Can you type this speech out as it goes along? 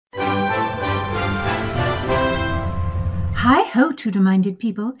Hi-ho, Tudor-minded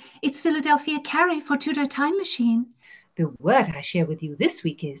people. It's Philadelphia Carrie for Tudor Time Machine. The word I share with you this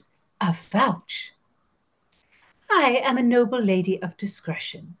week is avouch. I am a noble lady of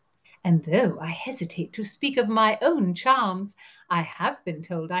discretion, and though I hesitate to speak of my own charms, I have been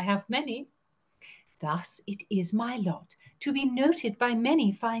told I have many. Thus it is my lot to be noted by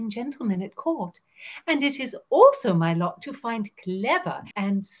many fine gentlemen at court, and it is also my lot to find clever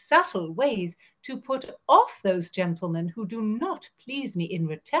and subtle ways to put off those gentlemen who do not please me in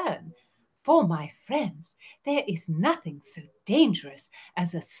return. For my friends, there is nothing so dangerous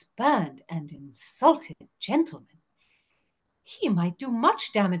as a spurned and insulted gentleman. He might do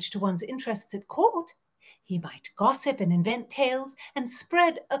much damage to one's interests at court. He might gossip and invent tales and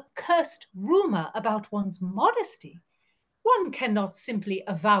spread a cursed rumor about one's modesty. One cannot simply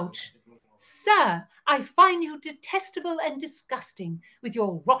avouch, "Sir, I find you detestable and disgusting, with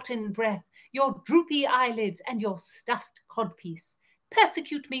your rotten breath, your droopy eyelids, and your stuffed codpiece.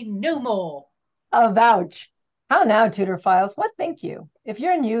 Persecute me no more." Avouch. How now, Tudor Files? What think you? If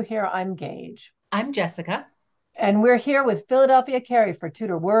you're new here, I'm Gage. I'm Jessica. And we're here with Philadelphia Carrie for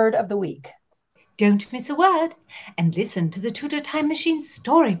Tudor Word of the Week. Don't miss a word, and listen to the Tudor Time Machine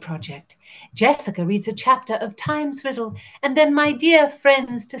Story Project. Jessica reads a chapter of Time's Riddle, and then my dear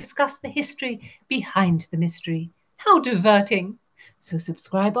friends discuss the history behind the mystery. How diverting! So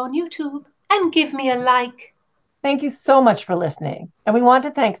subscribe on YouTube and give me a like. Thank you so much for listening. And we want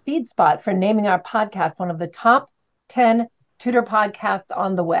to thank FeedSpot for naming our podcast one of the top 10 Tudor podcasts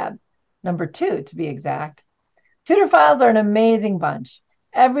on the web. Number 2, to be exact. Tudor Files are an amazing bunch.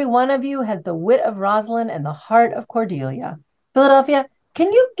 Every one of you has the wit of Rosalind and the heart of Cordelia. Philadelphia,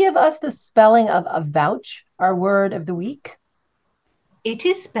 can you give us the spelling of avouch, our word of the week? It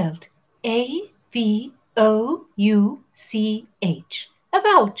is spelled avouch,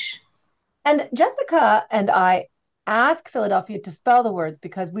 avouch. And Jessica and I ask Philadelphia to spell the words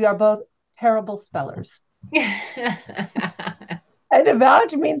because we are both terrible spellers. And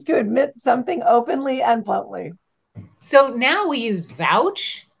avouch means to admit something openly and bluntly. So now we use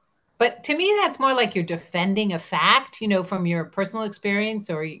vouch, but to me, that's more like you're defending a fact, from your personal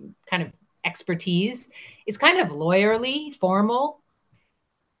experience or kind of expertise. It's kind of lawyerly, formal.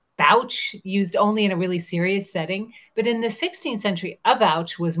 Vouch used only in a really serious setting. But in the 16th century,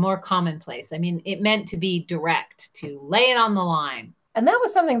 avouch was more commonplace. I mean, it meant to be direct, to lay it on the line. And that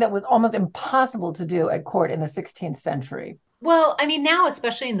was something that was almost impossible to do at court in the 16th century. Well, I mean, now,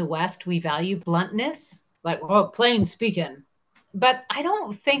 especially in the West, we value bluntness, like, well, plain speaking. But I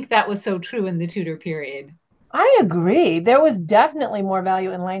don't think that was so true in the Tudor period. I agree. There was definitely more value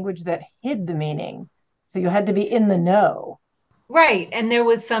in language that hid the meaning. So you had to be in the know. Right. And there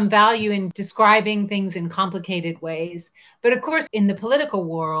was some value in describing things in complicated ways. But of course, in the political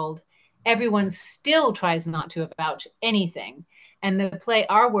world, everyone still tries not to avouch anything. And the play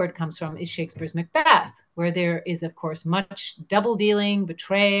our word comes from is Shakespeare's Macbeth, where there is, of course, much double dealing,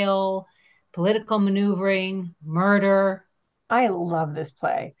 betrayal, political maneuvering, murder. I love this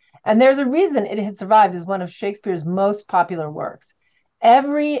play. And there's a reason it has survived as one of Shakespeare's most popular works.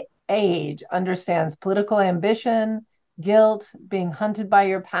 Every age understands political ambition, guilt, being hunted by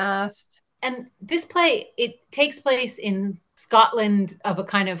your past. And this play, it takes place in Scotland of a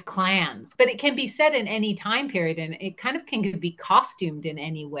kind of clans, but it can be set in any time period and it kind of can be costumed in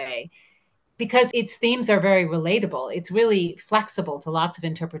any way because its themes are very relatable. It's really flexible to lots of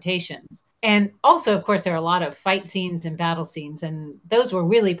interpretations. And also, of course, there are a lot of fight scenes and battle scenes, and those were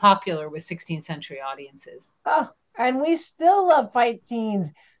really popular with 16th century audiences. Oh, and we still love fight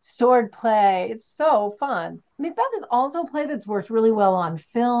scenes, sword play. It's so fun. Macbeth is also a play that's worked really well on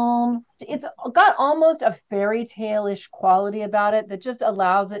film. It's got almost a fairy tale-ish quality about it that just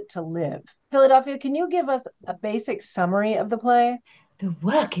allows it to live. Philadelphia, can you give us a basic summary of the play? The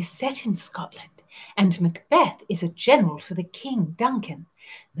work is set in Scotland, and Macbeth is a general for the King Duncan.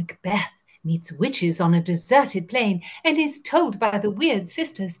 Macbeth meets witches on a deserted plain and is told by the weird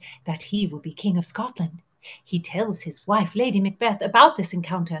sisters that he will be King of Scotland. He tells his wife, Lady Macbeth, about this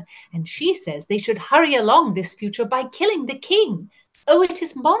encounter, and she says they should hurry along this future by killing the king. Oh, it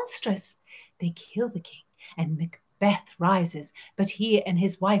is monstrous! They kill the king, and Macbeth rises, but he and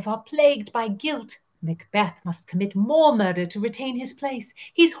his wife are plagued by guilt. Macbeth must commit more murder to retain his place.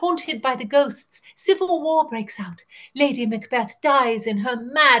 He's haunted by the ghosts. Civil war breaks out. Lady Macbeth dies in her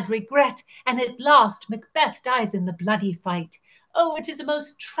mad regret, and at last Macbeth dies in the bloody fight. Oh, it is a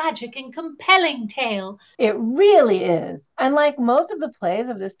most tragic and compelling tale. It really is. And like most of the plays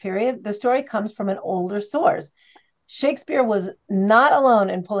of this period, the story comes from an older source. Shakespeare was not alone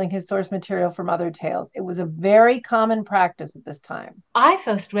in pulling his source material from other tales. It was a very common practice at this time. I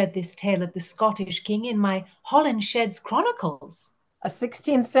first read this tale of the Scottish king in my Holinshed's Chronicles. A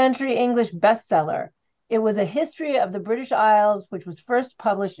 16th century English bestseller. It was a history of the British Isles, which was first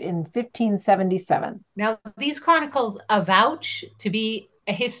published in 1577. Now, these chronicles avouch to be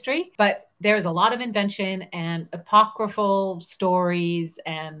a history, but there's a lot of invention and apocryphal stories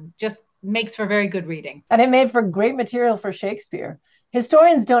and just makes for very good reading. And it made for great material for Shakespeare.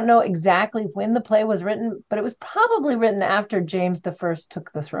 Historians don't know exactly when the play was written, but it was probably written after James I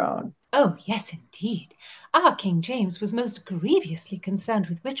took the throne. Oh, yes, indeed. Our King James was most grievously concerned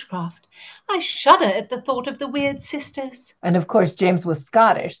with witchcraft. I shudder at the thought of the weird sisters. And of course, James was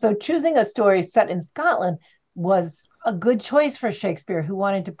Scottish, so choosing a story set in Scotland was a good choice for Shakespeare, who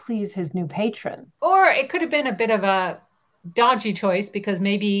wanted to please his new patron. Or it could have been a bit of a dodgy choice because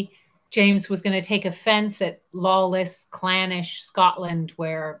maybe James was going to take offense at lawless, clannish Scotland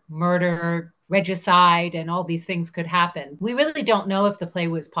where murder, regicide, and all these things could happen. We really don't know if the play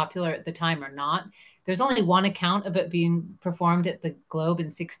was popular at the time or not. There's only one account of it being performed at the Globe in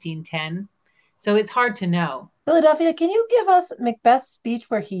 1610, so it's hard to know. Philadelphia, can you give us Macbeth's speech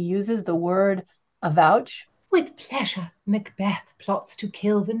where he uses the word avouch? With pleasure, Macbeth plots to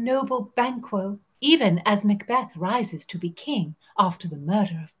kill the noble Banquo. Even as Macbeth rises to be king after the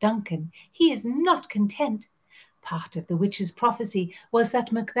murder of Duncan, he is not content. Part of the witch's prophecy was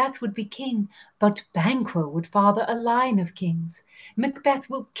that Macbeth would be king, but Banquo would father a line of kings. Macbeth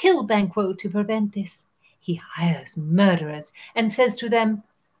will kill Banquo to prevent this. He hires murderers and says to them,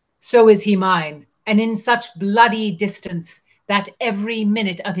 "So is he mine, and in such bloody distance that every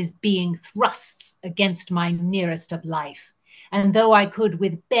minute of his being thrusts against my nearest of life. And though I could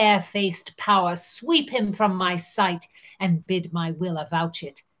with bare-faced power sweep him from my sight and bid my will avouch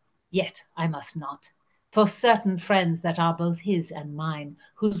it, yet I must not. For certain friends that are both his and mine,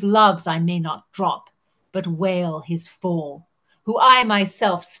 whose loves I may not drop, but wail his fall, who I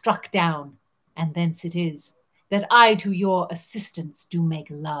myself struck down, and thence it is that I to your assistance do make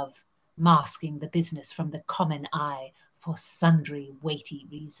love, masking the business from the common eye for sundry weighty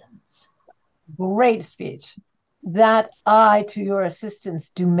reasons." Great speech. That I to your assistance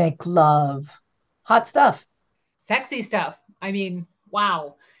do make love. Hot stuff. Sexy stuff. I mean,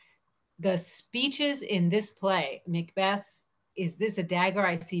 wow. The speeches in this play, Macbeth's "Is this a dagger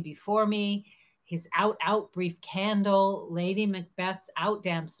I see before me?" his "Out, brief candle," Lady Macbeth's "Out,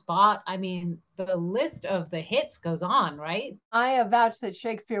 damn spot." I mean, the list of the hits goes on, right? I avouch that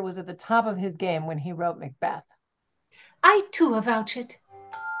Shakespeare was at the top of his game when he wrote Macbeth. I too avouch it.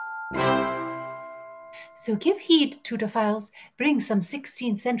 So give heed, Tudorphiles. Bring some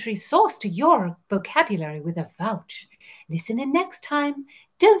 16th century sauce to your vocabulary with avouch. Listen in next time.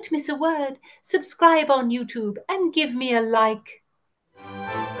 Don't miss a word. Subscribe on YouTube and give me a like.